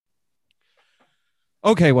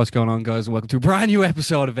Okay, what's going on, guys? And welcome to a brand new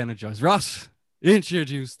episode of Energize. Ross,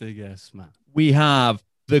 introduce the guest, man. We have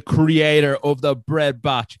the creator of the bread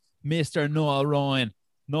batch, Mr. Noel Ryan.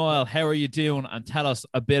 Noel, how are you doing? And tell us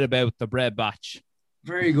a bit about the bread batch.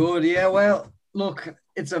 Very good. Yeah, well, look,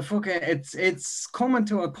 it's coming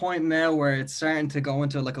to a point now where it's starting to go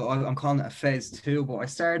into I'm calling it a phase two, but I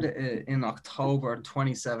started it in October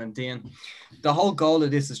 2017. The whole goal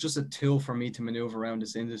of this is just a tool for me to maneuver around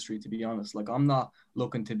this industry, to be honest. Like I'm not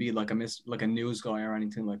looking to be like a news guy or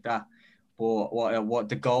anything like that. But what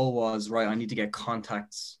the goal was, right, I need to get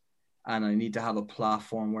contacts and I need to have a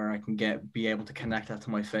platform where I can be able to connect that to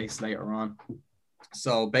my face later on.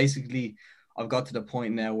 So basically I've got to the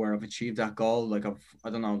point now where I've achieved that goal. I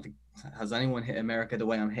don't know, has anyone hit America the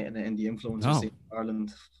way I'm hitting it in the influencer scene in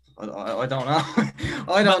Ireland? I don't know.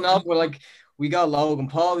 I don't know, but like we got Logan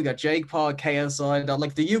Paul, we got Jake Paul, KSI,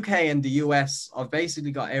 like the UK and the US. I've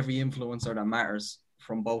basically got every influencer that matters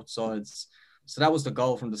from both sides. So that was the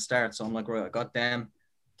goal from the start. So I'm like, right, I got them.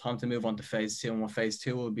 Time to move on to phase two. And what phase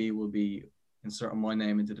two will be inserting my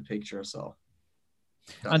name into the picture. So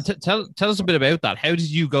and tell us a bit about that. How did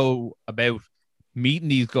you go about meeting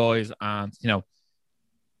these guys and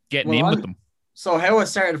getting in with them? So how I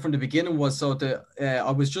started from the beginning was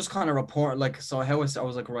I was just kind of reporting I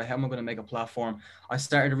was like, right, how am I going to make a platform? I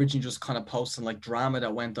started originally just kind of posting like drama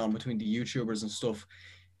that went on between the YouTubers and stuff.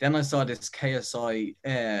 Then I saw this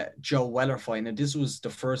KSI Joe Weller fight, and this was the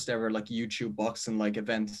first ever like YouTube boxing like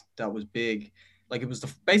event that was big. Like it was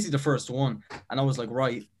basically the first one, and I was like,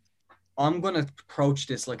 right, I'm gonna approach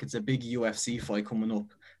this like it's a big UFC fight coming up.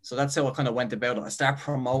 So that's how I kind of went about it. I started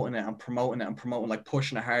promoting it and promoting it and promoting, like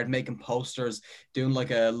pushing it hard, making posters, doing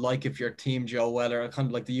like if your team Joe Weller, kind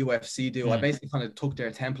of like the UFC do. I basically kind of took their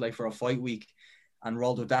template for a fight week and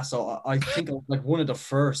rolled with that. So I think I was like one of the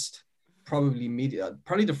first, probably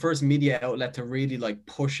the first media outlet to really like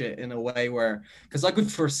push it in a way where, because I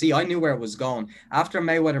could foresee, I knew where it was going. After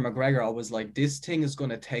Mayweather McGregor, I was like, this thing is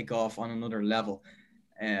going to take off on another level.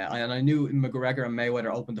 And I knew McGregor and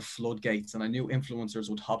Mayweather opened the floodgates, and I knew influencers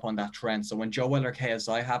would hop on that trend. So when Joe Weller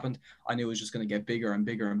KSI happened, I knew it was just going to get bigger and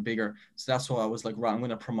bigger and bigger. So that's why I was like, right, I'm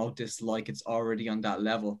going to promote this like it's already on that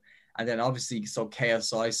level. And then obviously, so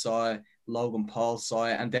KSI saw it, Logan Paul saw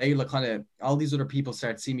it, and they like kind of all these other people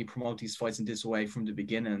started seeing me promote these fights in this way from the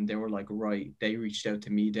beginning. And they were like, right, they reached out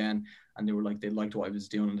to me then, and they were like, they liked what I was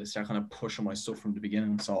doing, and they started kind of pushing my stuff from the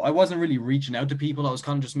beginning. So I wasn't really reaching out to people. I was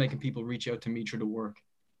kind of just making people reach out to me through the work.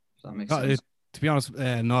 That makes sense. To be honest,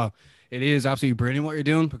 no, it is absolutely brilliant what you're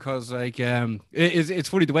doing because it's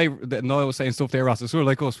funny the way that Noel was saying stuff there, Ross. It's sort of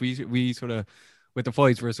like us. We sort of with the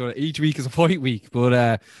fights, we're sort of each week is a fight week.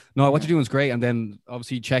 But no, what you're doing is great. And then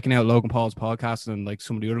obviously checking out Logan Paul's podcast and like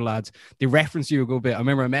some of the other lads, they reference you a good bit. I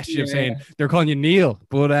remember a message of saying they're calling you Neil,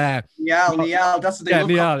 but Neil, that's what they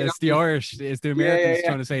Neil. It's the Irish, it's the Americans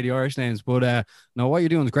trying to say the Irish names. But no, what you're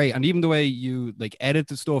doing is great. And even the way you like edit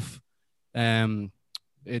the stuff,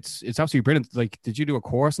 it's absolutely brilliant. Like, did you do a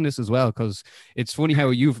course in this as well? Because it's funny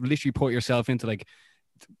how you've literally put yourself into like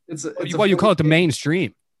it's what you call it the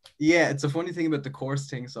mainstream. Yeah, it's a funny thing about the course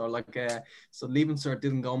thing. So so Leaving Cert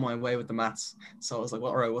didn't go my way with the maths. So I was like,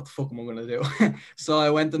 well, all right, what the fuck am I gonna do? So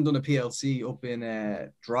I went and done a PLC up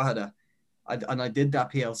in Drogheda, and I did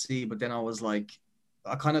that PLC. But then I was like,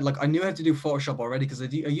 I knew how to do Photoshop already because I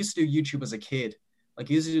used to do YouTube as a kid. Like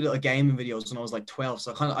I used to do like gaming videos when I was like 12.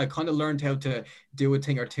 So I kind of learned how to do a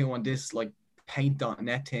thing or two on this like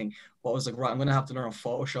paint.net thing. But I was like, right, I'm gonna have to learn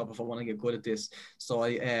Photoshop if I want to get good at this. So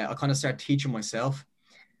I kind of started teaching myself.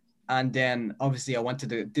 And then obviously I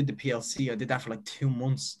did the PLC. I did that for like 2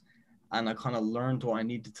 months, and I kind of learned what I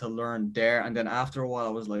needed to learn there. And then after a while,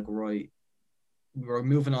 I was like, right, we were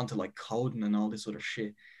moving on to like coding and all this other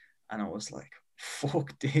shit. And I was like,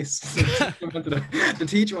 fuck this. The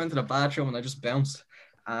teacher went to the bathroom and I just bounced.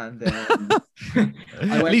 And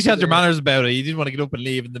at least you had your manners about it. You didn't want to get up and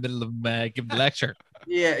leave in the middle of giving the lecture.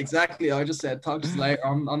 Yeah, exactly. I just said, talk to us later.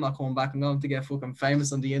 I'm not coming back. I'm going to get fucking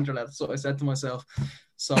famous on the internet. So I said to myself.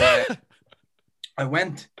 So I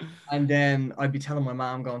went, and then I'd be telling my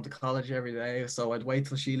mom I'm going to college every day. So I'd wait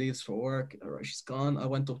till she leaves for work. All right, she's gone. I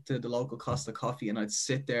went up to the local Costa Coffee, and I'd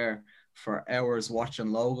sit there for hours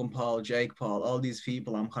watching Logan Paul, Jake Paul, all these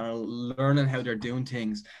people. I'm kind of learning how they're doing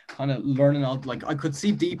things, kind of learning out. Like I could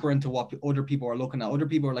see deeper into what other people are looking at. Other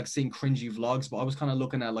people are like seeing cringy vlogs, but I was kind of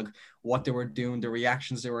looking at like what they were doing, the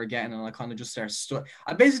reactions they were getting, and I kind of just started.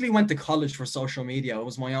 I basically went to college for social media. It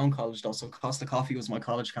was my own college though, so Costa Coffee was my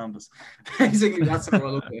college campus. Basically, that's what I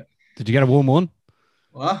looked at. Did you get a 1-1?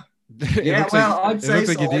 What? Yeah, well, I'd say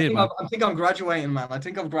so. I think I'm graduating, man. I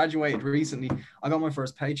think I've graduated recently. I got my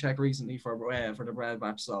first paycheck recently for the bread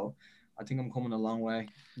batch, so I think I'm coming a long way.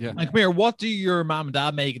 Yeah. And come here, what do your mom and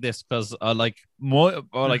dad make of this? Because like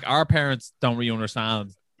our parents don't really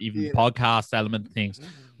understand even the podcast element things.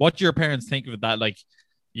 What do your parents think of that? Like,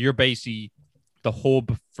 you're basically the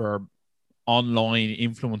hub for online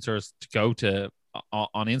influencers to go to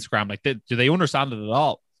on Instagram. Like, do they understand it at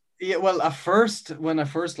all? Yeah, well, at first, when I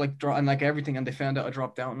first like and like everything, and they found out I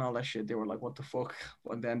dropped out and all that shit, they were like, "What the fuck?"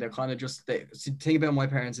 And then they're kind of just the thing about my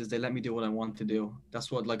parents is they let me do what I want to do.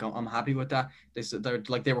 That's what like I'm happy with that. They said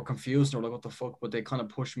they were confused. They were like, "What the fuck?" But they kind of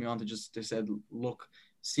pushed me on to they said, "Look,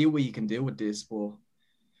 see what you can do with this, but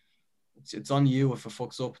it's on you if it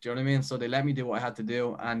fucks up." Do you know what I mean? So they let me do what I had to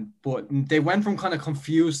do, but they went from kind of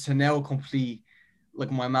confused to now complete. Like,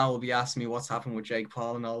 my mom will be asking me what's happened with Jake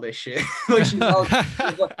Paul and all this shit. Like, she knows,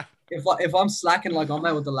 if I'm slacking, like I'm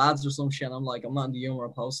out with the lads or some shit, and I'm like, I'm not in the humor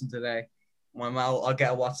of posting today. My mom, I'll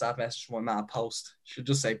get a WhatsApp message from my mom, post. She'll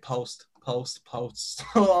just say post.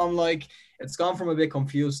 So I'm like, it's gone from a bit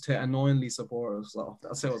confused to annoyingly supportive. So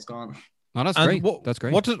that's how it's gone. No, that's great. That's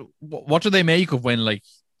great. What do they make of when like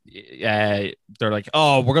they're like,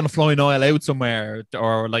 oh, we're gonna fly Niall out somewhere,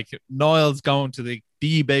 or like Niall's going to the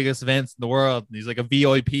biggest events in the world and he's like a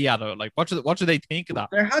VIP at it? Like, what do they think of that?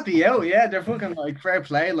 They're happy out, yeah. They're fucking like fair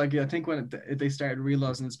play. Like, I think when they started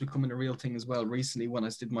realizing it's becoming a real thing as well recently, when I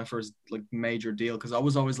did my first like major deal, because I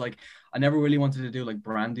was always like, I never really wanted to do like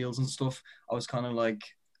brand deals and stuff. I was kind of like,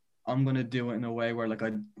 I'm gonna do it in a way where like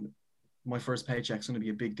my first paycheck's going to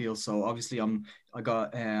be a big deal. So obviously I'm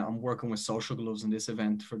working with Social Gloves in this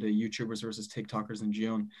event for the YouTubers versus TikTokers in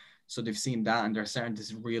June. So they've seen that and they're starting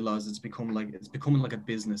to realize it's becoming like a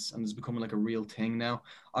business, and it's becoming like a real thing now.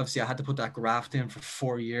 Obviously I had to put that graft in for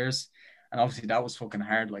 4 years, and obviously that was fucking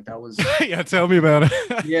hard. Like, that was yeah, tell me about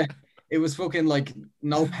it. Yeah, it was fucking like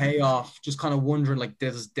no payoff, just kind of wondering, like,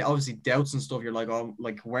 there's obviously doubts and stuff. You're like, oh,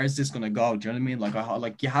 like, where's this gonna go? Do you know what I mean?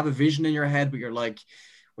 Like you have a vision in your head, but you're like,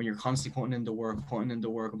 when you're constantly putting in the work,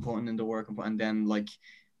 and then like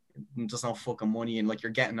there's no fucking money, and like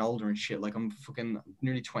you're getting older and shit. Like, I'm fucking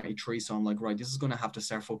nearly 23, so I'm like, right, this is gonna have to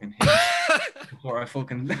start fucking hitting before I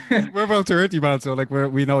fucking we're about 30, man, so like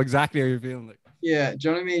we know exactly how you're feeling. Like, yeah, do you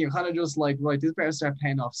know what I mean? You're kind of just like, right, this better start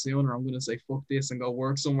paying off soon, or I'm gonna say fuck this and go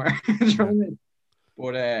work somewhere. Do you know what I mean?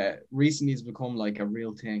 But recently it's become like a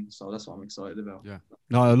real thing, so that's what I'm excited about. Yeah,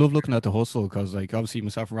 no, I love looking at the hustle, because like obviously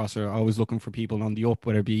myself and Ross are always looking for people on the up,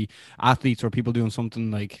 whether it be athletes or people doing something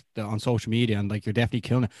like on social media, and like you're definitely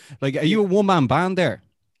killing it. Like, are you a one-man band there?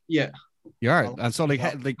 Yeah, you are. And so like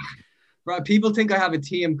right, people think I have a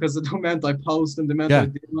team because of the amount I post and the amount I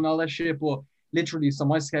do and all that shit, but literally, so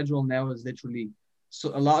my schedule now is literally,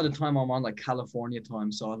 so a lot of the time I'm on like California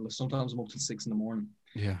time, so sometimes I'm up till 6 in the morning.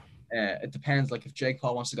 Yeah. It depends, like if Jake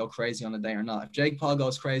Paul wants to go crazy on a day or not. If Jake Paul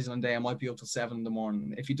goes crazy on a day, I might be up till 7 in the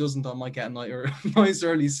morning. If he doesn't, I might get a nice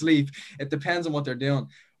early sleep. It depends on what they're doing.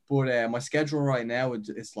 But my schedule right now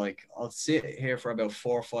is like, I'll sit here for about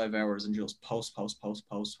 4 or 5 hours and just post.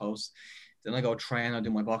 Then I go train. I do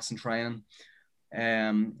my boxing training.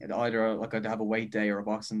 Either like I'd have a weight day or a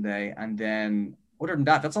boxing day, and then other than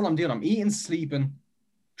that, that's all I'm doing. I'm eating, sleeping,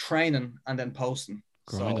 training, and then posting.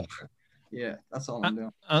 So yeah, that's all I'm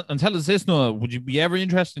doing. And tell us this, Noah, would you be ever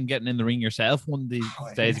interested in getting in the ring yourself one of these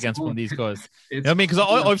days against one of these guys? You know what I mean? Because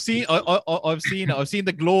I've seen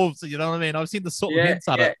the gloves. You know what I mean? I've seen the subtle hints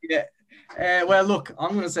at it. Yeah. Well, look,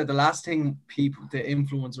 I'm gonna say the last thing the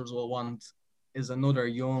influencers will want is another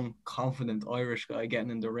young, confident Irish guy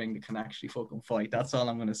getting in the ring that can actually fucking fight. That's all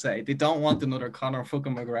I'm gonna say. They don't want another Conor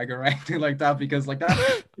fucking McGregor or anything like that, because like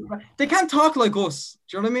that, they can't talk like us.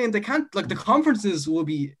 Do you know what I mean? They can't, like, the conferences will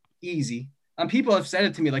be easy. And people have said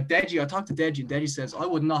it to me, like Deji. I talked to Deji, and Deji says, I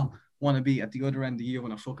would not want to be at the other end of the year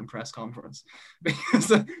in a fucking press conference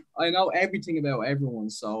because I know everything about everyone.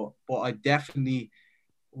 So, but I definitely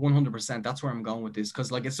 100%, that's where I'm going with this, because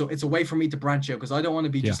like it's a way for me to branch out, because I don't want to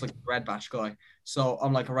be just like a Red Batch guy. So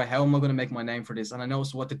I'm like, all right, how am I going to make my name for this? And I know,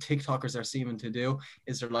 so what the TikTokers are seeming to do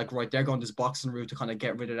is they're like, right, they're going this boxing route to kind of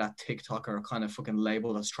get rid of that TikToker kind of fucking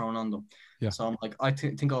label that's thrown on them. So I'm like, I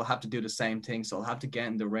think I'll have to do the same thing. So I'll have to get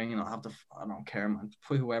in the ring, and I'll have to, I don't care, man,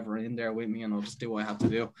 put whoever in there with me, and I'll just do what I have to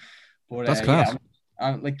do. But that's class. Yeah,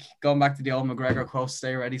 I'm like going back to the old McGregor quote,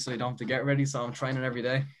 stay ready so you don't have to get ready. So I'm training every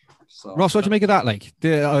day. So Ross, what do you make of that? Like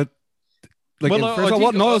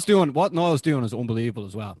what Noel's doing is unbelievable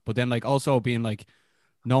as well. But then like also being like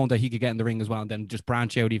knowing that he could get in the ring as well, and then just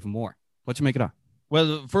branch out even more. What do you make of that?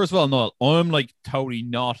 Well, first of all, Noel, I'm like totally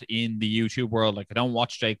not in the YouTube world. Like, I don't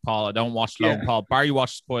watch Jake Paul. I don't watch Logan Paul. Barry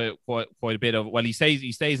watches quite a bit of. Well, he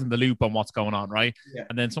stays in the loop on what's going on, right? Yeah.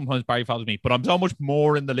 And then sometimes Barry follows me, but I'm so much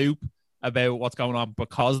more in the loop about what's going on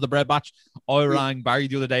because of the Bread Batch. I rang Barry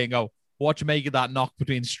the other day and go, what you make of that knock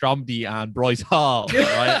between Stromedy and Bryce Hall?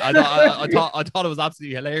 Right? I thought it was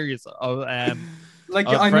absolutely hilarious. Like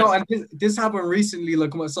I know, and this happened recently.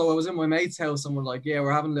 Like, so I was in my mate's house, and we're like, "Yeah,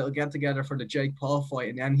 we're having a little get together for the Jake Paul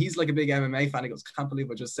fight," and he's like a big MMA fan. He goes, "Can't believe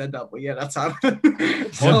I just said that," but yeah, that's happening.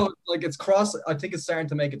 So like, it's cross. I think it's starting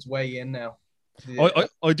to make its way in now.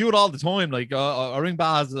 I do it all the time. Like, I ring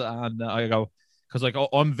Baz and I go, because like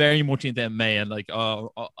I'm very much into MMA, and like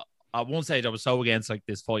at one stage I was so against like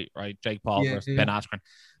this fight, right? Jake Paul versus Ben Askren.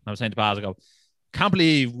 And I was saying to Baz, I go, can't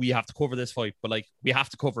believe we have to cover this fight, but like we have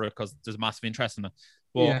to cover it because there's massive interest in it.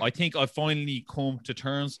 But I think I've finally come to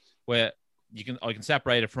terms where I can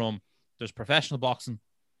separate it from there's professional boxing,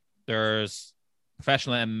 there's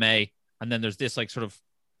professional MMA, and then there's this like sort of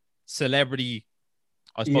celebrity.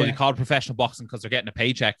 I suppose you call it professional boxing because they're getting a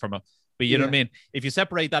paycheck from it. But you know what I mean? If you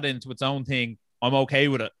separate that into its own thing, I'm okay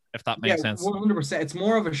with it, if that makes sense. 100%. It's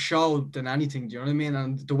more of a show than anything. Do you know what I mean?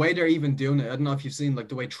 And the way they're even doing it, I don't know if you've seen like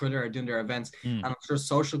the way Triller are doing their events. And I'm sure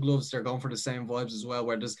Social Gloves, they're going for the same vibes as well,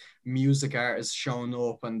 where there's music artists showing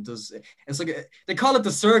up and it's like they call it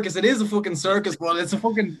the circus. It is a fucking circus, but it's a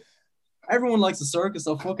fucking everyone likes the circus,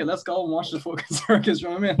 so fuck it, let's go and watch the fucking circus. You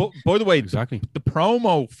know what I mean? But by the way, exactly the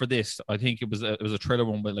promo for this, I think it was a Triller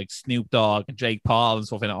one with like Snoop Dogg and Jake Paul and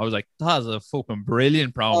stuff in it. I was like, that's a fucking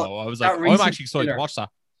brilliant promo. I was like, I'm actually excited to watch that.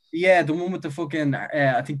 Yeah, the one with the fucking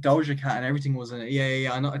I think Doja Cat and everything was in it.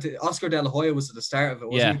 Yeah. I know. Oscar De La Hoya was at the start of it,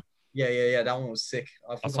 wasn't he? Yeah. That one was sick.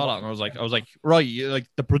 I saw that and I was like, right, like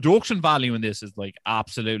the production value in this is like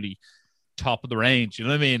absolutely top of the range. You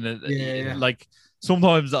know what I mean? Yeah. Like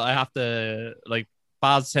sometimes I have to like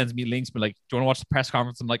Baz sends me links, but like, do you want to watch the press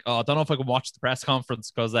conference? I'm like, oh, I don't know if I can watch the press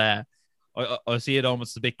conference because I see it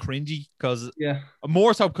almost a bit cringy because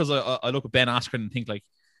more so because I look at Ben Askren and think like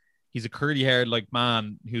he's a curly-haired like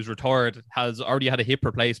man who's retired, has already had a hip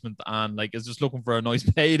replacement, and like is just looking for a nice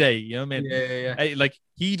payday. You know what I mean? Yeah. Like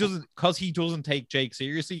he doesn't take Jake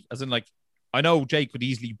seriously. As in, like I know Jake would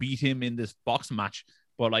easily beat him in this boxing match,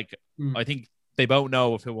 but like I think they both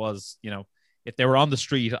know if it was, you know, if they were on the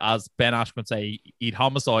street, as Ben Askren would say, he'd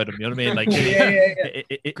homicide him. You know what I mean?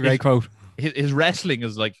 Like, great quote. His wrestling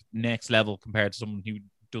is like next level compared to someone who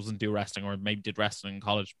doesn't do wrestling or maybe did wrestling in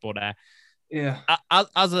college, but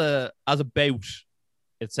as a bout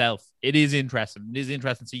itself, it is interesting. It is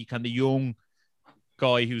interesting to see kind of the young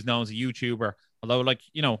guy who's known as a YouTuber, although like,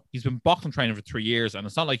 you know, he's been boxing training for 3 years and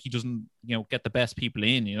it's not like he doesn't, you know, get the best people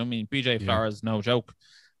in, you know what I mean? BJ Flores is no joke,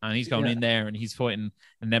 and he's going in there and he's fighting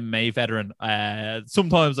an MMA veteran.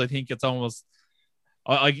 Sometimes I think it's almost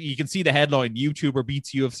you can see the headline, YouTuber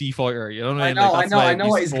beats UFC fighter. You know what I mean? I know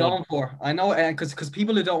what he's going for. I know, because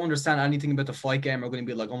people who don't understand anything about the fight game are going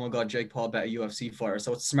to be like, oh my god, Jake Paul bet a UFC fighter.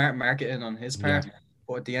 So it's smart marketing on his part.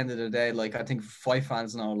 But at the end of the day, like I think fight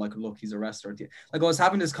fans know, like, look, he's a wrestler. Like I was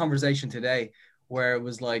having this conversation today where it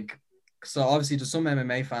was like, so obviously there's some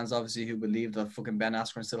MMA fans obviously who believe that fucking Ben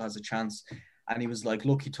Askren still has a chance. And he was like,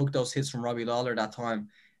 look, he took those hits from Robbie Lawler that time.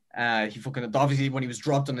 He fucking obviously when he was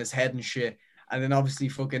dropped on his head and shit. And then obviously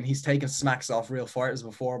fucking he's taken smacks off real fighters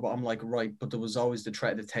before, but I'm like, right, but there was always the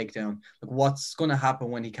threat of the takedown. Like, what's gonna happen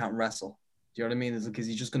when he can't wrestle? Do you know what I mean? Is because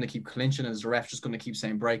he's just gonna keep clinching, and the ref just gonna keep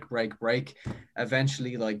saying break.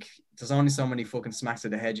 Eventually, like, there's only so many fucking smacks to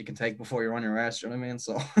the head you can take before you're on your ass. Do you know what I mean?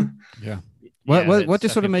 So what do you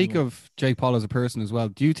sort of make of Jake Paul as a person as well?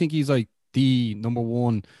 Do you think he's like the number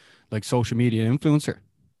one like social media influencer?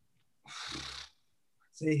 I'd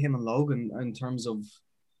say him and Logan in terms of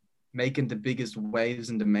making the biggest waves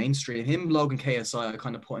in the mainstream. Him, Logan, KSI, I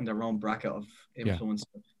kind of put in their own bracket of influence,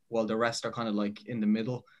 while the rest are kind of like in the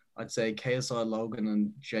middle. I'd say KSI, Logan,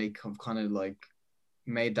 and Jake have kind of like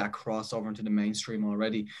made that crossover into the mainstream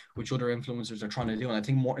already, which other influencers are trying to do. And I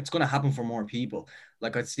think it's going to happen for more people.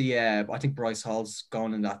 Like I'd see, I think Bryce Hall's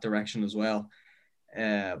going in that direction as well.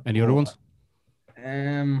 Any other ones?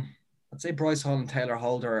 I'd say Bryce Hall and Taylor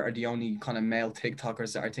Holder are the only kind of male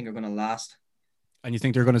TikTokers that I think are going to last. And you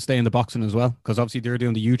think they're going to stay in the boxing as well? Because obviously they're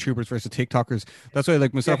doing the YouTubers versus TikTokers. That's why,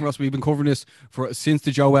 like myself and Russ, we've been covering this since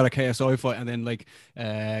the Joe Wella KSI fight, and then like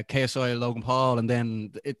KSI Logan Paul, and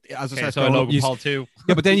then as I said, Logan Paul too.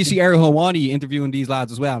 Yeah, but then you see Ariel Helwani interviewing these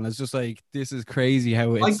lads as well, and it's just like, this is crazy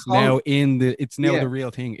how it's now the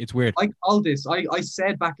real thing. It's weird. I called this. I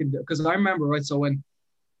said back in because I remember, right? So when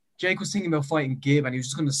Jake was thinking about fighting Gib, and he was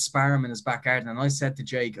just going to spar him in his back garden. And I said to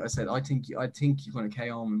Jake, I think you're going to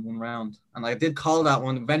KO him in one round. And I did call that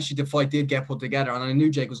one. Eventually, the fight did get put together, and I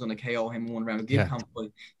knew Jake was going to KO him in one round. Gib can't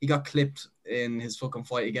fight. He got clipped in his fucking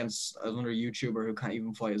fight against another YouTuber who can't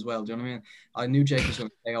even fight as well. Do you know what I mean? I knew Jake was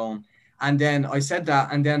going to KO him. And then I said that,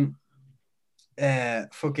 and then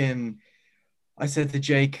I I said to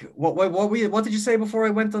Jake, what did you say before I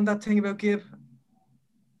went on that thing about Gib?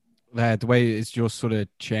 The way it's just sort of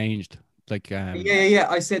changed. Like, Yeah.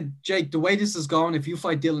 I said, Jake, the way this is going, if you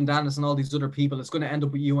fight Dylan Dennis and all these other people, it's going to end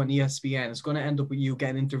up with you on ESPN. It's going to end up with you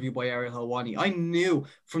getting interviewed by Ariel Helwani. I knew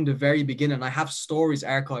from the very beginning. I have stories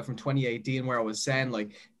archived from 2018 where I was saying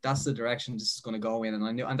like that's the direction this is going to go in, and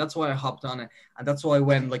I knew, and that's why I hopped on it, and that's why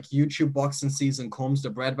when like YouTube boxing season comes, the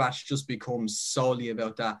bread batch just becomes solely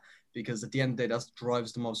about that, because at the end of the day, that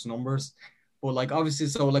drives the most numbers. But like obviously,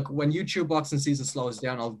 so like when YouTube boxing season slows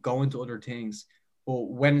down, I'll go into other things.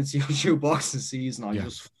 But when it's YouTube boxing season, I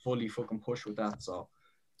just fully fucking push with that. So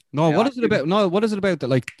no, what is it about? No, what is it about that?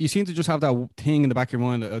 Like, you seem to just have that thing in the back of your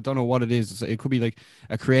mind. I don't know what it is. It could be like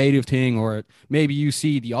a creative thing, or maybe you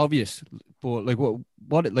see the obvious. But like,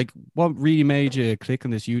 what really made you click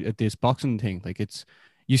on this boxing thing? Like,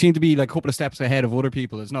 you seem to be like a couple of steps ahead of other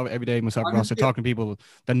people. It's not every day myself and Ross are talking to people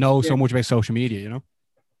that know so much about social media. You know,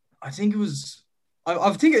 I think it was.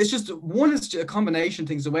 I think it's just one is a combination of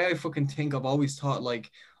things. The way I fucking think, I've always thought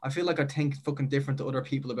like I feel like I think fucking different to other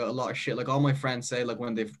people about a lot of shit. Like all my friends say, like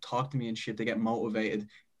when they've talked to me and shit, they get motivated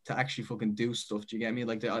to actually fucking do stuff. Do you get me?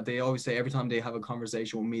 Like they always say every time they have a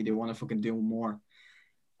conversation with me, they want to fucking do more.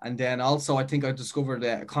 And then also I think I discovered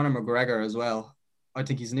Conor McGregor as well. I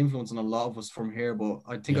think he's an influence on a lot of us from here, but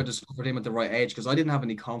I think I discovered him at the right age because I didn't have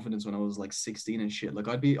any confidence when I was like 16 and shit. Like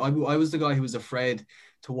I was the guy who was afraid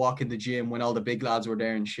to walk in the gym when all the big lads were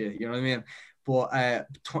there and shit. You know what I mean? But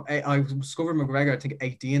I discovered McGregor, I think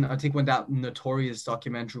 18. I think when that Notorious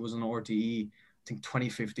documentary was on RTE, I think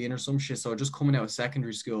 2015 or some shit. So just coming out of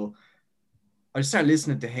secondary school, I just started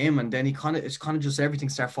listening to him, and then it's kind of just everything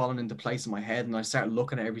started falling into place in my head, and I started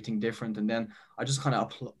looking at everything different, and then I just kind of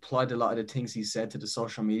applied a lot of the things he said to the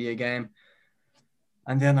social media game,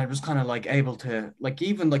 and then I was kind of like able to like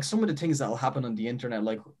even like some of the things that will happen on the internet,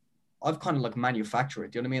 like I've kind of like manufactured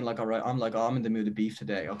it. Do you know what I mean? Like, all right, I'm like, oh, I'm in the mood of beef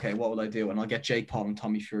today. Okay, what will I do? And I'll get Jake Paul and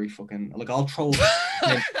Tommy Fury fucking like I'll throw.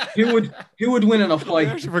 Like, who would win in a fight?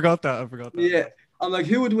 I actually forgot that. I forgot that. Yeah. I'm like,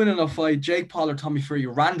 who would win in a fight, Jake Paul or Tommy Fury,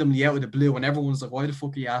 randomly out of the blue? And everyone's like, why the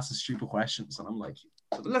fuck are you asking stupid questions? And I'm like,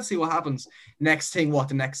 let's see what happens. Next thing,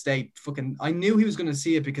 the next day? Fucking, I knew he was going to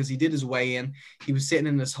see it because he did his weigh in. He was sitting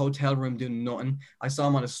in this hotel room doing nothing. I saw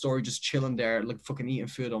him on a story just chilling there, like fucking eating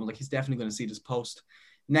food. I'm like, he's definitely going to see this post.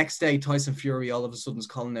 Next day, Tyson Fury all of a sudden is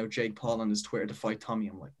calling out Jake Paul on his Twitter to fight Tommy.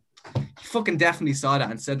 I'm like, he fucking definitely saw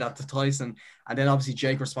that and said that to Tyson. And then obviously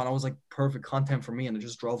Jake responded. I was like, perfect content for me. And it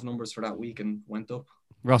just drove numbers for that week and went up.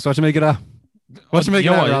 Ross, what you make of that? What you make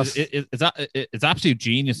of that, Ross? It's absolute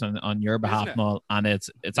genius on your behalf, Noel, and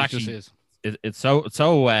it's actually it's so good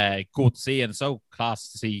to see, and it's so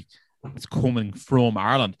class to see it's coming from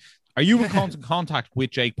Ireland. Are you in constant contact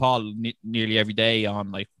with Jake Paul nearly every day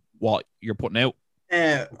on like what you're putting out?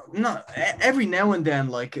 Not every now and then.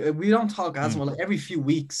 Like we don't talk as much. Like every few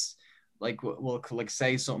weeks, like we'll like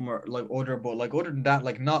say something or like other, but like other than that,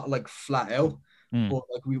 like not like flat out. But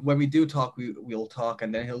like when we do talk, we'll talk,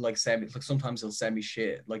 and then he'll like send me like sometimes he'll send me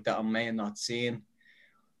shit like that I may have not seen.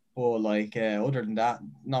 But like other than that,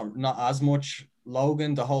 not as much.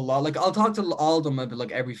 Logan, the whole lot. Like I'll talk to all of them maybe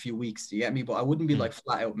like every few weeks. Do you get me? But I wouldn't be like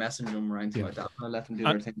flat out messaging them or anything like that. I let them do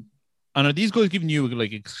their thing. And are these guys giving you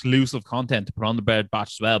like exclusive content to put on the Bread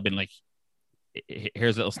Batch as well? Being like,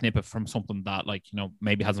 here's a little snippet from something that like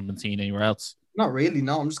maybe hasn't been seen anywhere else. Not really,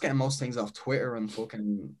 no. I'm just getting most things off Twitter and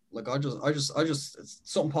fucking like I just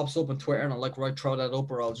something pops up on Twitter and I like throw that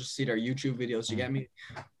up, or I'll just see their YouTube videos. You get me?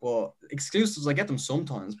 But exclusives, I get them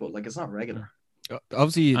sometimes, but like it's not regular.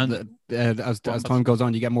 Obviously, as time goes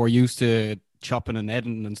on, you get more used to chopping and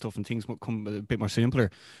editing and stuff, and things will come a bit more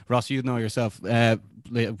simpler. Ross, you know yourself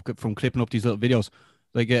from clipping up these little videos.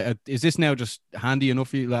 Like, is this now just handy enough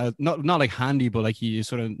for you? Not like handy, but like you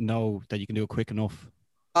sort of know that you can do it quick enough.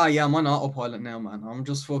 Yeah, I'm on autopilot now, man. I'm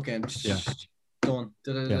just fucking done. Done.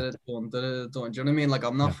 Do you know what I mean? Like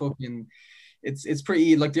I'm not fucking. It's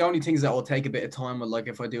pretty like the only things that will take a bit of time are like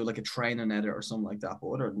if I do like a training edit or something like that. But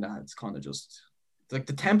other than that, it's kind of just like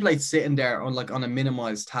the template's sitting there on like on a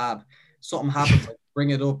minimized tab. Something happens, like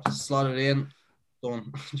bring it up, slot it in,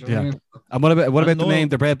 done. Do you know what I mean? And what about the name,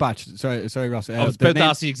 the Bread Batch? Sorry, Ross. I was about to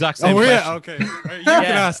ask the exact same question. Yeah, okay.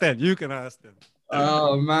 You can ask then.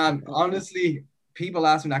 Oh man, honestly, people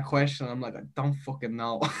ask me that question. I'm like, I don't fucking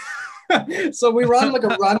know. So we ran like a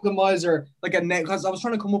randomizer, like a name, because I was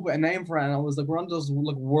trying to come up with a name for it, and I was like, we're on those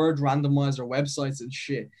like word randomizer websites and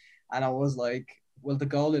shit, and I was like, well, the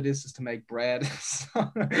goal of this is to make bread.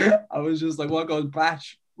 So I was just like, what goes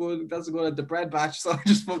batch? Well, that's good at the Bread Batch. So I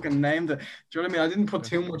just fucking named it. Do you know what I mean? I didn't put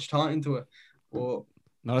too much thought into it, but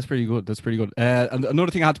No, that's pretty good. That's pretty good. And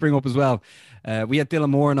another thing I had to bring up as well, we had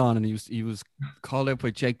Dylan Moran on, and he was called out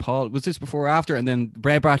by Jake Paul. Was this before or after? And then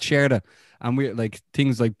Brad Brat shared it, and we like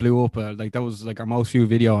things like blew up. Like that was like our most viewed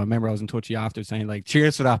video. I remember I was in touch with you after saying like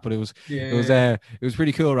cheers for that. But it was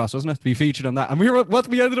pretty cool, Ross, wasn't it, to be featured on that? And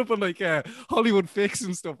we ended up on like Hollywood Fix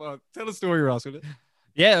and stuff. Tell a story, Ross. Will you?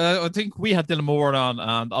 Yeah, I think we had Dylan Moore on,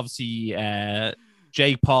 and obviously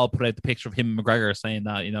Jake Paul put out the picture of him and McGregor saying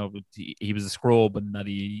that, you know, he was a scrub and that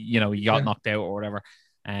he got knocked out or whatever.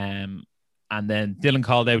 And then Dylan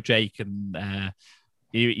called out Jake, and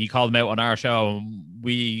he called him out on our show, and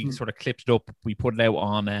we sort of clipped it up. We put it out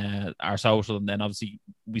on our social, and then obviously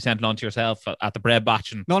we sent it on to yourself at the bread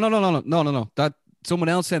batch. And No. That someone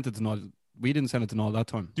else sent it to Noel. We didn't send it to Noel that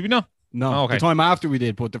time. do we know? No, Oh, okay. The time after we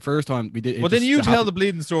did, but the first time we did. Well, then you tell the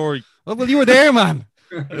bleeding story. Well, you were there, man.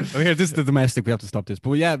 Here, this is the domestic. We have to stop this.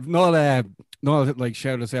 But yeah, Noel like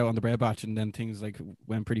shouted us out on the bread batch, and then things like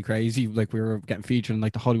went pretty crazy. Like we were getting featured in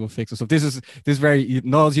like the Hollywood Fix and stuff. This is very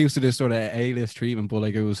Noel's used to this sort of A-list treatment, but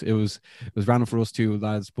like it was random for us too,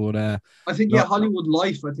 lads. But I think Hollywood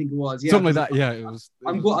Life. I think it was something like that. Yeah, it was.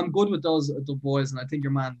 I'm good with the boys, and I think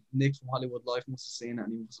your man Nick from Hollywood Life must have seen it,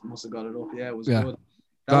 and he must have got it up. Yeah, it was good.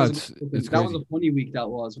 That was a funny week that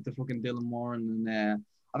was with the fucking Dylan Moran, and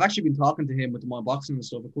I've actually been talking to him with my boxing and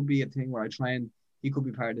stuff. It could be a thing where he could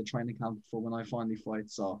be part of the training camp for when I finally fight.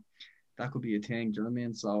 So that could be a thing. Do you know what I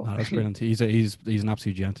mean? So that's brilliant. He's an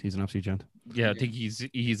absolute gent. He's an absolute gent. Yeah, I think he's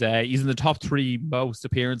in the top 3 most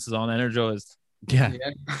appearances on Energized. Yeah.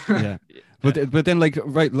 But then like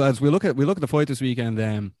right, lads, we look at the fight this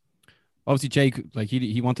weekend. Obviously, Jake, like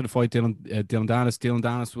he wanted to fight Dylan Dennis. Dylan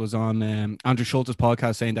Dennis was on Andrew Schultz's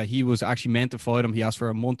podcast saying that he was actually meant to fight him. He asked for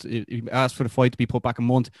a month. He asked for the fight to be put back a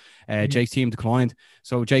month. Jake's team declined.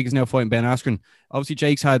 So Jake is now fighting Ben Askren. Obviously,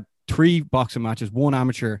 Jake's had 3 boxing matches, 1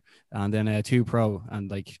 amateur and then 2 pro.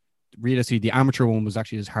 And like realistically, the amateur one was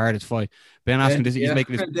actually his hardest fight. Ben Askren, he's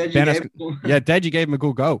making his Deji gave him a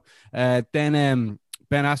good go. Then Ben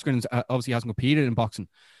Askren obviously hasn't competed in boxing.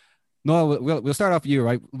 No, we'll start off with you,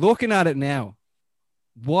 right? Looking at it now,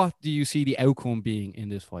 what do you see the outcome being in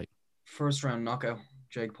this fight? First round knockout,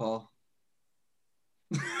 Jake Paul.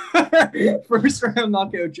 First round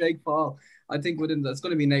knockout, Jake Paul. I think it's going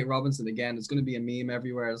to be Nate Robinson again. It's going to be a meme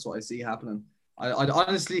everywhere. That's what I see happening. I'd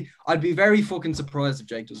honestly, I'd be very fucking surprised if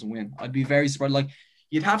Jake doesn't win. I'd be very surprised. Like,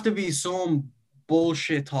 you'd have to be some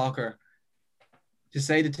bullshit talker to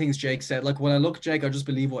say the things Jake said. Like, when I look at Jake, I just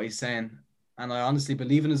believe what he's saying. And I honestly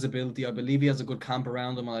believe in his ability. I believe he has a good camp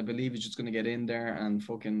around him. And I believe he's just going to get in there and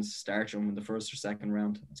fucking starch him in the first or second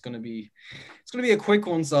round. It's going to be a quick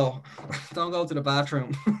one. So don't go to the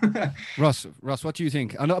bathroom. Ross, what do you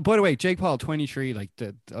think? And by the way, Jake Paul, 23, like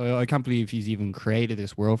I can't believe he's even created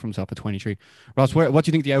this world for himself at 23. Ross, what do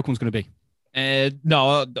you think the outcome's going to be?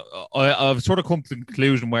 No, I've sort of come to the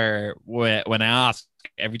conclusion where when I ask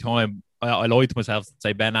every time, I lie to myself and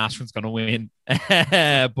say Ben Askren's going to win,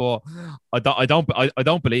 but I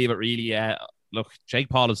don't believe it really. Look, Jake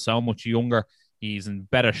Paul is so much younger. He's in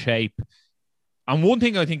better shape, and one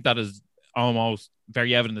thing I think that is almost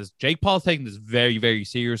very evident is Jake Paul's taking this very, very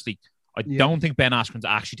seriously. I don't think Ben Askren's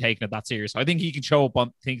actually taking it that serious. I think he can show up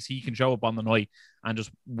on the night and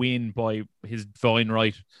just win by his divine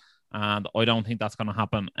right, and I don't think that's going to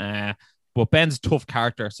happen. But Ben's a tough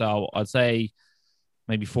character, so I'd say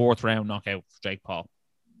maybe 4th round knockout for Jake Paul.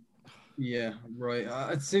 Yeah, right.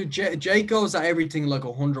 So Jake goes at everything like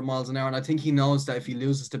 100 miles an hour, and I think he knows that if he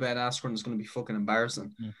loses to Ben Askren, it's going to be fucking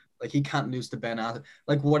embarrassing. Like, he can't lose to Ben Askren.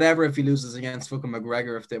 Like, whatever if he loses against fucking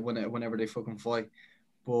McGregor whenever they fucking fight.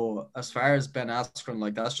 But as far as Ben Askren,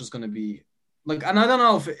 like, that's just going to be like, and I don't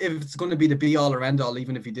know if it's going to be the be all or end all,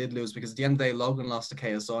 even if he did lose, because at the end of the day, Logan lost to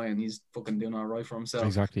KSI, and he's fucking doing all right for himself.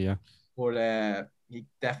 Exactly, yeah. But he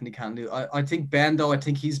definitely can't do. I think Ben, though, I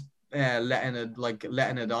think he's letting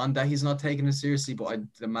it on that he's not taking it seriously, but I'd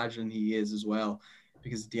imagine he is as well,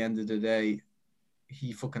 because at the end of the day,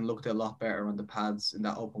 he fucking looked a lot better on the pads in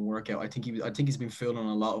that open workout. I think he's been fooling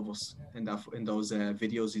a lot of us in those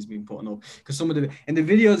videos he's been putting up, because some of the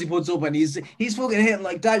videos he puts up and he's fucking hitting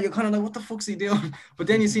like that, you're kind of like, what the fuck's he doing? But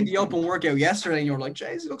then you see the open workout yesterday and you're like,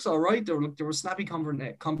 jeez, he looks all right. There were snappy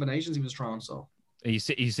combinations he was throwing. So He's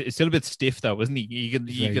still a bit stiff though, isn't he? You can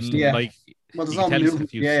like. Well, there's no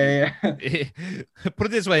movement. Yeah. Put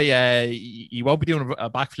it this way, he won't be doing a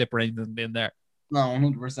backflip or anything in there. No,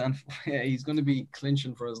 100%. Yeah, he's going to be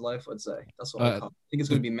clinching for his life, I'd say. That's what I think it's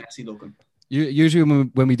going to be messy looking. Usually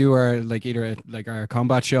when we do our our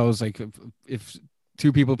combat shows, like if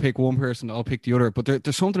 2 people pick one person, I'll pick the other. But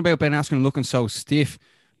there's something about Ben Askren looking so stiff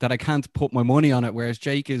that I can't put my money on it. Whereas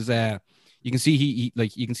Jake is you can see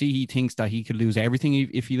he thinks that he could lose everything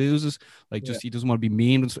if he loses. Like, just he doesn't want to be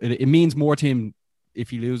mean. It means more to him if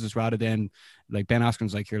he loses rather than like Ben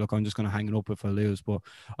Askren's like, here, look, I'm just going to hang it up if I lose. But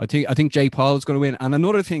I think Jake Paul is going to win. And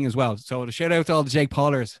another thing as well. So to shout out to all the Jake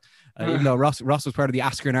Paulers, even though Ross was part of the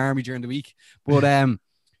Askren army during the week, but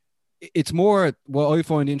it's more what I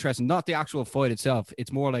find interesting, not the actual fight itself.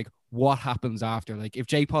 It's more like what happens after. Like, if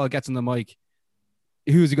Jake Paul gets on the mic,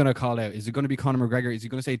 who's he going to call out? Is it going to be Conor McGregor? Is he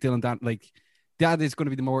going to say Dylan Dan? Like, that is going to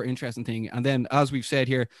be the more interesting thing. And then, as we've said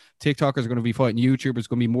here, TikTokers are going to be fighting YouTubers.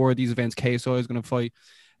 Going to be more of these events. KSI is going to fight.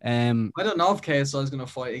 I don't know if KSI is going to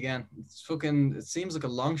fight again. It seems like a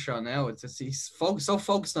long shot now. He's so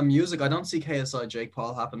focused on music. I don't see KSI Jake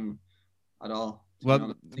Paul happen at all.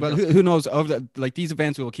 Well, who knows? Like, these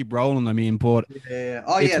events will keep rolling. I mean, but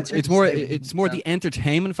it's more the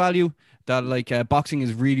entertainment value that like boxing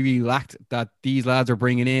is really, really lacked. That these lads are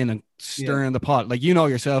bringing in and stirring the pot. Like, you know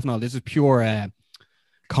yourself now, this is pure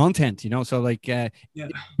content. You know, so like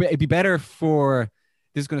it'd be better for.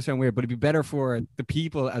 This is going to sound weird, but it'd be better for the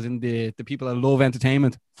people, as in the people that love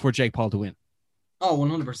entertainment, for Jake Paul to win. Oh,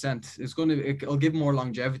 100%. It'll give more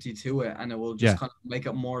longevity to it, and it will just kind of make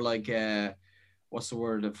it more like what's the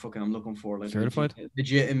word that fucking I'm looking for? Like, certified,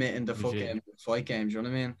 legitimate in the fucking fight games. You know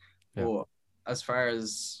what I mean? Yeah. But as far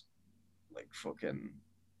as like fucking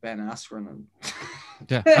Ben Askren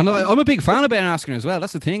and I'm a big fan of Ben Askren as well.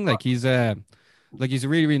 That's the thing. Like, he's a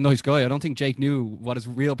really, really nice guy. I don't think Jake knew what his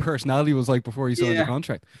real personality was like before he signed the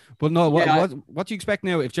contract. But no, what do you expect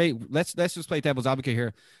now if Jake? Let's just play devil's advocate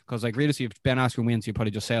here, because like, realistically, if Ben Askren wins, he'll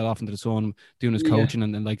probably just sail off into the sun doing his coaching,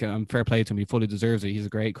 and like, fair play to him, he fully deserves it. He's a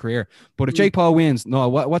great career. But if Jake Paul wins, no,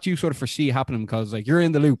 what do you sort of foresee happening? Because like, you're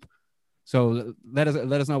in the loop, so let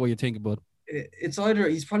us know what you think, bud. It's either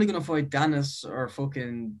he's probably going to fight Dennis or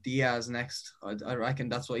fucking Diaz next. I reckon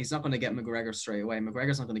that's what he's not going to get McGregor straight away.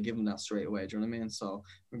 McGregor's not going to give him that straight away. Do you know what I mean? So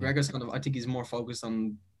McGregor's I think he's more focused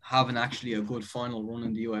on having actually a good final run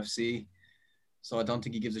in the UFC. So I don't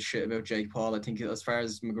think he gives a shit about Jake Paul. I think as far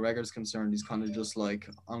as McGregor's concerned, he's kind of just like,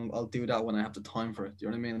 I'll do that when I have the time for it. Do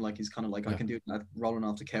you know what I mean? Like, he's kind of like, I can do that rolling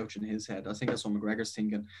off the couch in his head. I think that's what McGregor's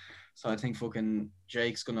thinking. So I think fucking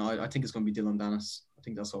Jake's I think it's going to be Dylan Dennis. I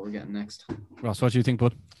think that's what we're getting next. Ross, what do you think,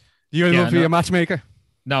 bud? You going to look for your matchmaker?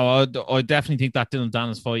 No, I definitely think that Dylan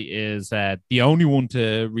Dennis fight is the only one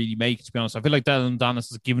to really make, to be honest. I feel like Dylan Dennis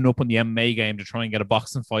has given up on the MMA game to try and get a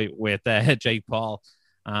boxing fight with Jake Paul.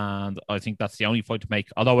 And I think that's the only fight to make.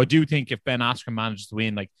 Although I do think if Ben Askren manages to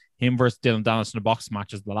win, like, him versus Dylan Dennis in a boxing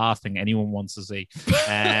match is the last thing anyone wants to see.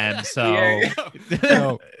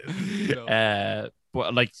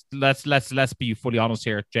 But like, let's be fully honest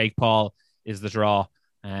here. Jake Paul is the draw.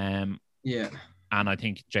 And I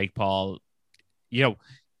think Jake Paul, you know,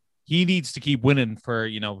 he needs to keep winning for,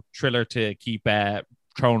 you know, Triller to keep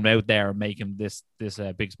throwing him out there and make him this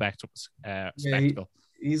big spectacle.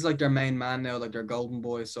 He's like their main man now, like their golden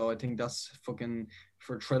boy. So I think that's fucking,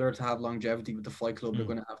 for Triller to have longevity with the Fight Club, they're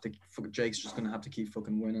gonna have to. Jake's just gonna have to keep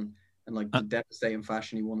fucking winning, and like the devastating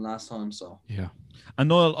fashion he won last time. So yeah. And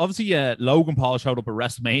Noel, obviously, Logan Paul showed up at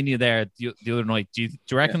WrestleMania there the other night. Do you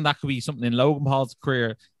reckon that could be something in Logan Paul's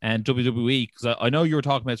career and WWE? Because I know you were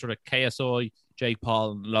talking about sort of KSI, Jake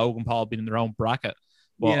Paul, and Logan Paul being in their own bracket,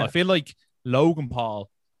 but I feel like Logan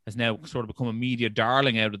Paul has now sort of become a media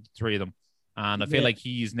darling out of the three of them. And I feel like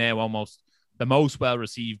he's now almost the most well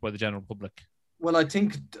received by the general public. Well, I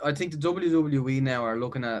think the WWE now are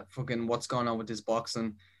looking at fucking what's going on with this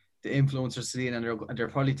boxing, the influencer scene, and they're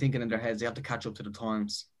probably thinking in their heads they have to catch up to the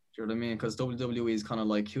times. Do you know what I mean? Because WWE is kind of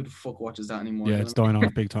like, who the fuck watches that anymore? Yeah, it's dying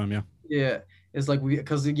off big time. Yeah. Yeah, it's like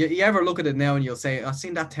because you ever look at it now and you'll say, I've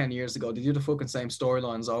seen that 10 years ago. They do the fucking same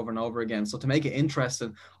storylines over and over again. So to make it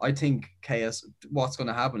interesting, I think what's going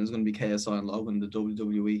to happen is going to be KSI and Logan, the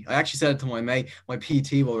WWE. I actually said it to my mate, my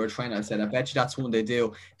PT, while we were training. I said, I bet you that's when they do.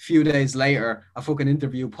 A few days later, a fucking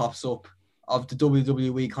interview pops up of the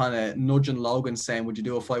WWE kind of nudging Logan, saying, would you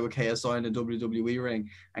do a fight with KSI in the WWE ring?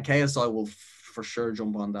 And KSI will for sure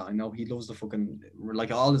jump on that. I know he loves the fucking, like,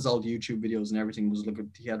 all his old YouTube videos and everything was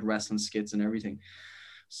he had wrestling skits and everything.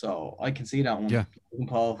 So I can see that one. Yeah.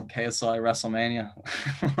 Paul, KSI, WrestleMania.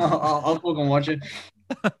 I'll fucking watch it.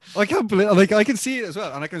 I can't believe, like, I can see it as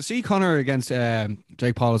well, and I can see Conor against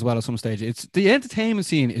Jake Paul as well at some stage. It's the entertainment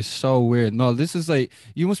scene is so weird. No, this is like,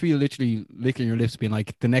 you must be literally licking your lips, being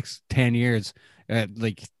like, the next 10 years,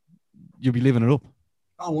 like, you'll be living it up.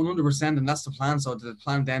 Oh, 100%, and that's the plan. So the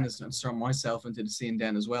plan then is to insert myself into the scene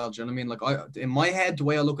then as well. Do you know what I mean? Like, in my head, the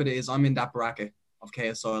way I look at it is I'm in that bracket of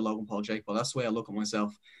KSI, Logan Paul, Jake Paul. That's the way I look at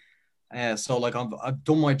myself. So like, I've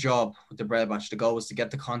done my job with the Bread Batch. The goal was to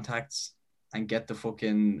get the contacts and get the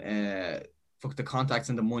fucking fuck the contacts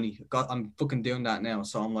and the money. I'm fucking doing that now.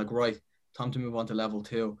 So I'm like, right, time to move on to level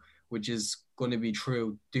 2, which is going to be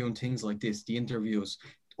through doing things like this, the interviews,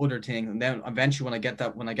 other things. And then eventually when I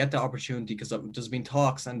get the opportunity, because there's been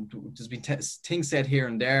talks and there's been things said here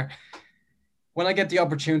and there, when I get the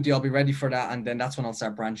opportunity, I'll be ready for that. And then that's when I'll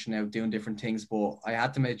start branching out, doing different things. But I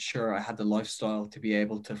had to make sure I had the lifestyle to be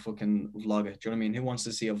able to fucking vlog it. Do you know what I mean? Who wants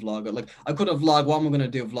to see a vlog? Like, I could have vlogged, what am I going to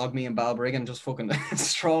do? Vlog me and Balbriggan and just fucking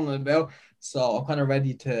strolling about. So I'm kind of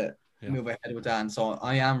ready to move ahead with that. And so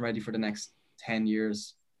I am ready for the next 10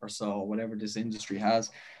 years or so, whatever this industry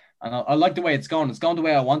has. And I like the way it's going. It's going the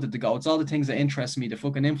way I want it to go. It's all the things that interest me. The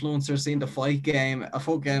fucking influencers, seeing the fight game,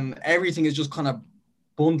 everything is just kind of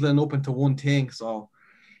bundling up into one thing, so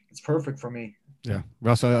it's perfect for me. Yeah,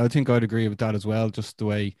 Ross, I think I'd agree with that as well. Just the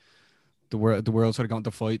way the world sort of got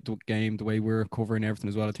to fight the game, the way we're covering everything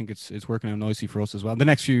as well. I think it's working out nicely for us as well. The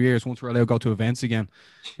next few years, once we're allowed to go to events again,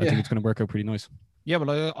 I think it's going to work out pretty nice. Yeah,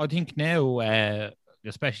 well, I think now,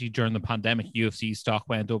 especially during the pandemic, UFC stock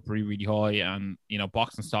went up really, really high, and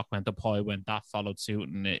boxing stock went up high when that followed suit,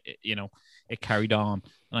 and it carried on.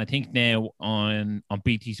 And I think now on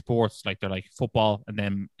BT Sports, like they're like football and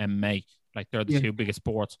then MMA, like they're the two biggest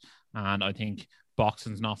sports. And I think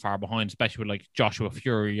boxing's not far behind, especially with like Joshua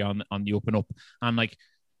Fury on the up and up. And like,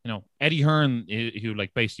 Eddie Hearn, who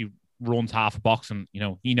like basically runs half of boxing,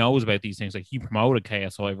 he knows about these things. Like he promoted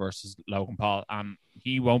KSI versus Logan Paul, and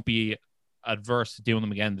he won't be adverse to doing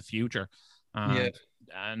them again in the future.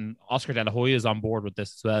 And Oscar De La Hoya is on board with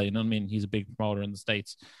this as well. You know what I mean? He's a big promoter in the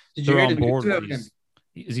States. Did you hear on board with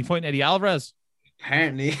is he fighting Eddie Alvarez?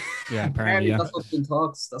 Apparently. Yeah, apparently. Yeah. That's what's been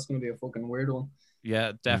talks. That's going to be a fucking weird one.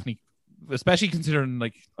 Yeah, definitely. Yeah. Especially considering,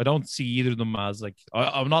 like, I don't see either of them as, like,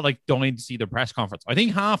 I'm not, like, dying to see their press conference. I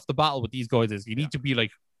think half the battle with these guys is you need to be,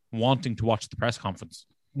 like, wanting to watch the press conference.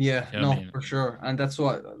 Yeah, for sure. And that's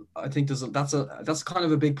what I think that's kind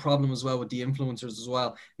of a big problem as well with the influencers as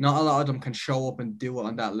well. Not a lot of them can show up and do it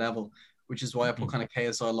on that level, which is why I put kind of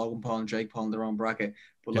KSI, Logan Paul, and Jake Paul in their own bracket.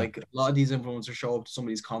 But like a lot of these influencers show up to some of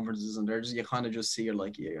these conferences and you kind of just see you're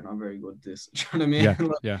like, you're not very good at this. Do you know what I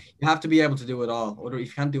mean? Yeah. You have to be able to do it all. Or if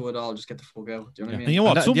you can't do it all, just get the fuck out. Do you know what I mean? And you know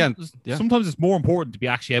what? Sometimes it's more important to be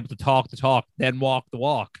actually able to talk the talk than walk the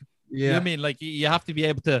walk. Yeah. You know what I mean? Like you have to be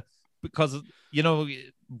able to, because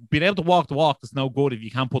being able to walk the walk is no good if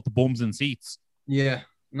you can't put the bums in seats. Yeah.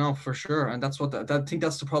 No, for sure. And that's what I think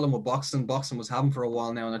that's the problem with boxing. Boxing was having for a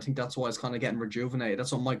while now. And I think that's why it's kind of getting rejuvenated.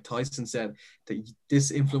 That's what Mike Tyson said, that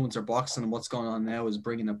this influencer boxing and what's going on now is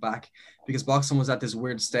bringing it back, because boxing was at this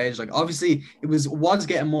weird stage. Like obviously it was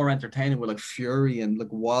getting more entertaining with like Fury and like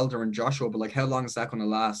Wilder and Joshua, but like how long is that going to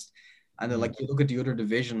last? And then like you look at the other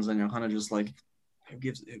divisions and you're kind of just like,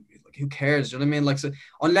 who cares? Do you know what I mean? Like, so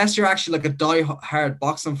unless you're actually like a die-hard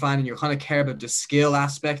boxing fan and you kind of care about the skill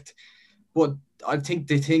aspect. But I think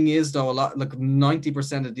the thing is though, a lot like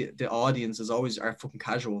 90% of the audience are fucking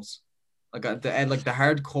casuals. Like the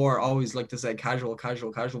hardcore always like to say casual,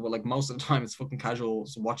 but like most of the time it's fucking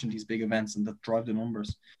casuals watching these big events and that drive the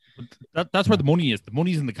numbers. That's where the money is. The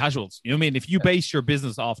money's in the casuals. You know what I mean? If you base your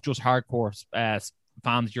business off just hardcore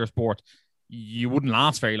fans of your sport, you wouldn't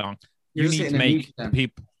last very long. You need to make the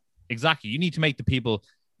people You need to make the people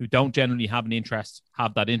who don't generally have an interest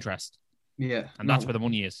have that interest. Yeah, and that's where the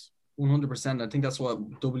money is. 100%. I think that's what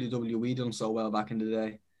WWE done so well back in the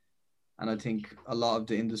day, and I think a lot of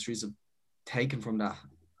the industries have taken from that,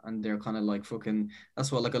 and they're kind of like fucking.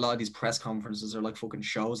 That's what like a lot of these press conferences are like fucking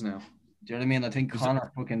shows now. Do you know what I mean? I think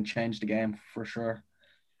Conor fucking changed the game for sure.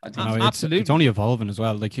 I think absolutely. It's only evolving as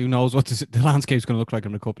well. Like who knows what the landscape's going to look like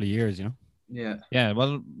in a couple of years, you know? Yeah.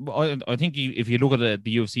 Well, I think if you look at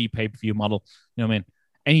the UFC pay-per-view model, you know what I mean?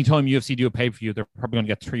 Anytime UFC do a pay-per-view, they're probably going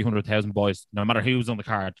to get 300,000 boys, no matter who's on the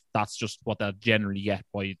card. That's just what they generally get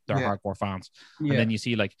by their hardcore fans. And then you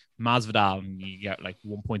see like Masvidal, and you get like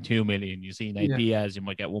 1.2 million. You see Nate Diaz, you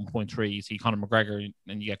might get 1.3. You see Conor McGregor,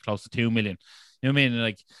 and you get close to 2 million. You know what I mean?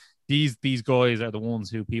 Like these guys are the ones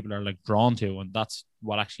who people are like drawn to, and that's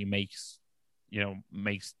what actually makes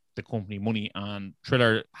the company money. And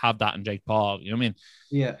Triller have that in Jake Paul. You know what I mean?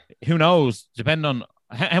 Yeah. Who knows? Depending on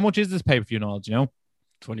how much is this pay-per-view now? Do you know?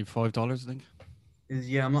 $25, I think.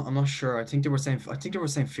 Yeah, I'm not sure. I think they were saying $50. I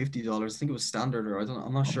think it was standard, or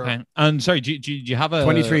I'm not sure. Okay. And sorry, do you have a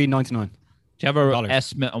 $23.99? Do you have an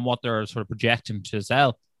estimate on what they're sort of projecting to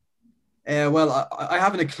sell? Well, I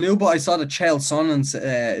haven't a clue, but I saw that Chael Sonnen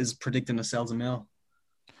is predicting to sell $1 million.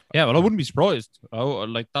 Yeah, well, I wouldn't be surprised. Oh,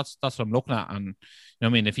 like that's what I'm looking at, and you know what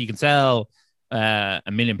I mean, if he can sell 1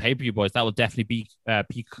 million pay-per-view boys, that will definitely be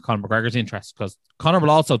pique Conor McGregor's interest, because Conor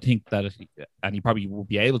will also think that, and he probably will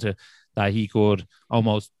be able to, that he could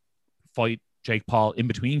almost fight Jake Paul in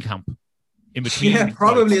between camp. in between. Yeah,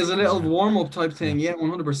 probably fights. as a little warm up type thing. Yeah,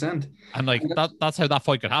 100%. And like that's how that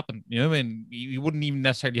fight could happen. You know what I mean? You wouldn't even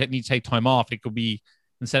necessarily need to take time off. It could be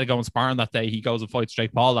instead of going sparring that day, he goes and fights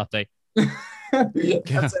Jake Paul that day. That's how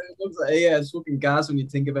it looks like. Yeah, it's fucking gas when you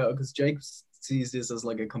think about it, because Jake sees this as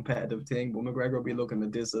like a competitive thing, but McGregor will be looking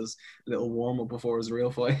at this as a little warm up before his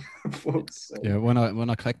real fight. Folks, so. Yeah, when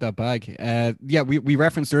I collect that bag, yeah, we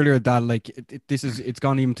referenced earlier that like it's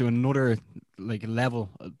gone even to another like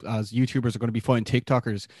level, as YouTubers are going to be fighting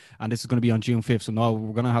TikTokers, and this is going to be on June 5th. So no,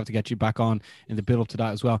 we're going to have to get you back on in the build up to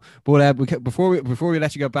that as well. But before we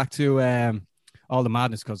let you go back to all the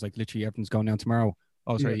madness, because like literally everything's going down tomorrow.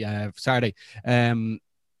 Oh, sorry, Saturday.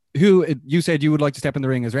 Who you said you would like to step in the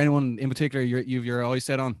ring? Is there anyone in particular you've your eyes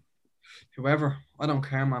set on? Whoever, I don't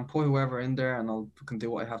care, man. Put whoever in there, and I'll fucking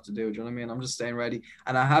do what I have to do. Do you know what I mean? I'm just staying ready,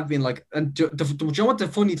 and I have been like. And do you know what the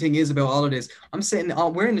funny thing is about all of this? I'm sitting,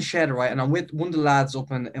 we're in the shed, right, and I'm with one of the lads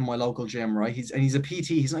up in my local gym, right. He's a PT.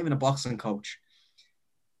 He's not even a boxing coach.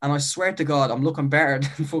 And I swear to God, I'm looking better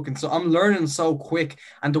than fucking. So I'm learning so quick,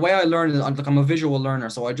 and the way I learn is I'm a visual learner.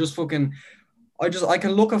 So I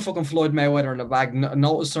can look at fucking Floyd Mayweather in the bag,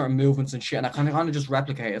 notice certain movements and shit, and I kind of just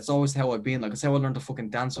replicate. It's always how I've been. Like, it's how I learned to fucking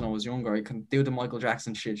dance when I was younger. I can do the Michael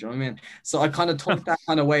Jackson shit, you know what I mean? So I kind of took that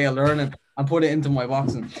kind of way of learning and put it into my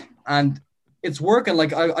boxing, and it's working.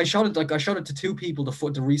 Like I showed it to two people,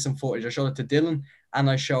 the recent footage. I showed it to Dylan, and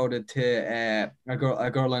I showed it to a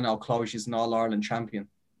girl I know, Chloe. She's an All-Ireland champion,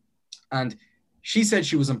 and she said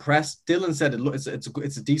she was impressed. Dylan said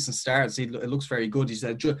it's a decent start. It looks very good. He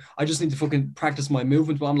said, I just need to fucking practice my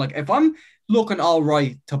movement. But I'm like, if I'm looking all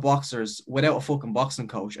right to boxers without a fucking boxing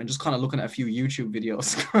coach and just kind of looking at a few YouTube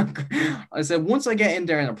videos, I said, once I get in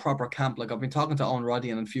there in a proper camp, like I've been talking to Owen Roddy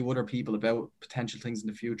and a few other people about potential things in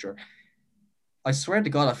the future, I swear to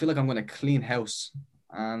God, I feel like I'm going to clean house.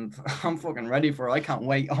 And I'm fucking ready for it. I can't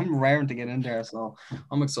wait. I'm raring to get in there. So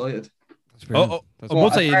I'm excited. I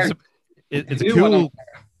would say it's a cool,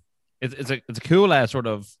 it's a cool sort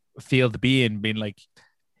of field to be in, being like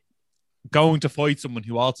going to fight someone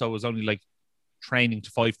who also was only like training to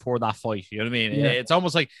fight for that fight. You know what I mean? Yeah. It's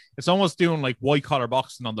almost doing like white collar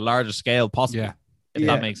boxing on the largest scale possible. Yeah. If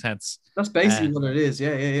that makes sense. That's basically what it is.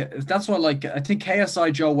 Yeah. That's what, like, I think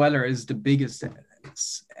KSI Joe Weller is the biggest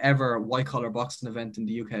ever white collar boxing event in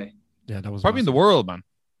the UK. Yeah, that was probably in the world, man.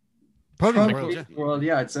 Probably in the world.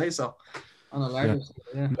 Yeah, I'd say so. On a larger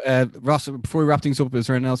scale, yeah. Ross, before we wrap things up, is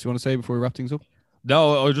there anything else you want to say before we wrap things up?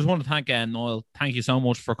 No, I just want to thank Noel. Thank you so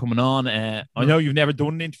much for coming on. I know you've never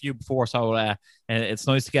done an interview before, so it's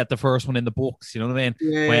nice to get the first one in the books. You know what I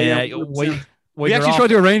mean? We actually tried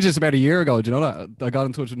to arrange this about a year ago. Do you know that? I got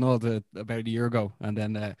in touch with Noel about a year ago, and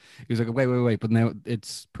then he was like, wait, but now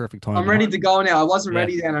it's perfect time. I'm ready to go now. I wasn't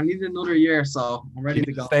ready then. I needed another year, so I'm ready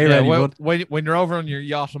to go. Stay ready, when you're over on your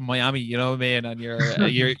yacht in Miami, you know what I mean, and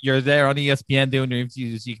you're there on ESPN doing your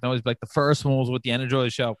interviews, you can always be like, the first one was with the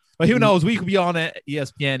Energize show. But who knows? We could be on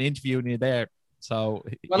ESPN interviewing you there. So,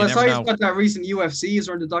 well, I saw you got that recent UFCs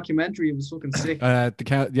or the documentary. It was fucking sick.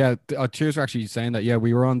 Cheers for actually saying that. Yeah,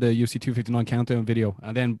 we were on the UFC 259 countdown video,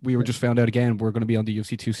 and then we were just found out again we're going to be on the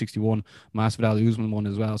UFC 261 Masvidal Usman one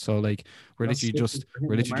as well. So like we're literally just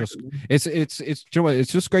it's you know what,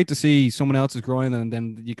 it's just great to see someone else's grind, and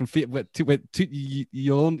then you can feel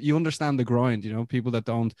you understand the grind. You know, people that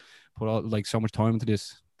don't put all, like so much time into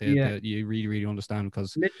this. You really, really understand,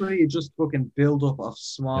 because literally you just fucking build up of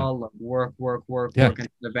small like work, and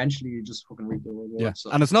eventually you just fucking reap the reward. Yeah, so.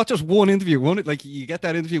 And it's not just one interview. Like you get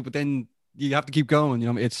that interview, but then you have to keep going.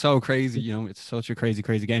 You know, it's so crazy. You know, it's such a crazy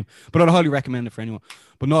game. But I'd highly recommend it for anyone.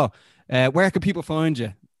 But no, where can people find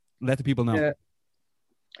you? Let the people know.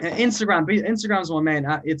 Instagram's my main.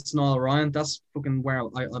 It's Noel Ryan. That's fucking where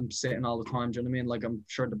I'm sitting all the time. Do you know what I mean? Like, I'm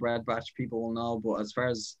sure the Bread Batch people will know, but as far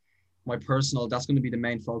as my personal, that's going to be the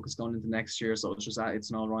main focus going into next year. So it's just It's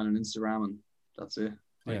Noel Ryan on Instagram, and that's it.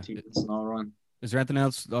 It's Noel Ryan. Is there anything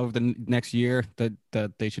else over the next year that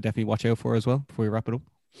they should definitely watch out for as well before we wrap it up?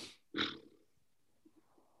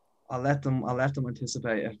 I'll let them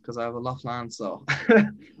anticipate it, because I have a lot planned. So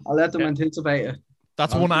I'll let them anticipate it.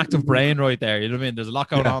 That's one active brain right there. You know what I mean? There's a lot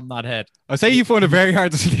going on in that head. I say you find it very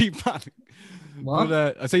hard to sleep, man. What?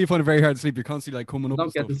 But, I say you find it very hard to sleep. You're constantly like coming up. I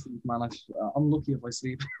don't get to sleep, man. I'm lucky if I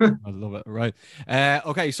sleep. I love it. Right.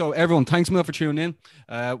 Okay. So everyone, thanks a million for tuning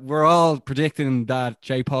in. We're all predicting that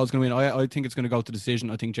Jake Paul's going to win. I think it's going to go to decision.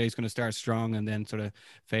 I think Jake's going to start strong and then sort of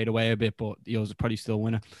fade away a bit, but he'll probably still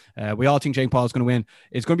win it. We all think Jake Paul's going to win.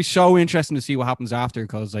 It's going to be so interesting to see what happens after,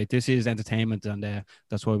 because like this is entertainment, and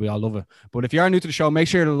that's why we all love it. But if you are new to the show, make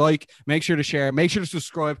sure to like, make sure to share, make sure to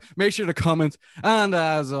subscribe, make sure to comment, and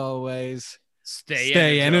as always,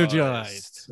 stay energized.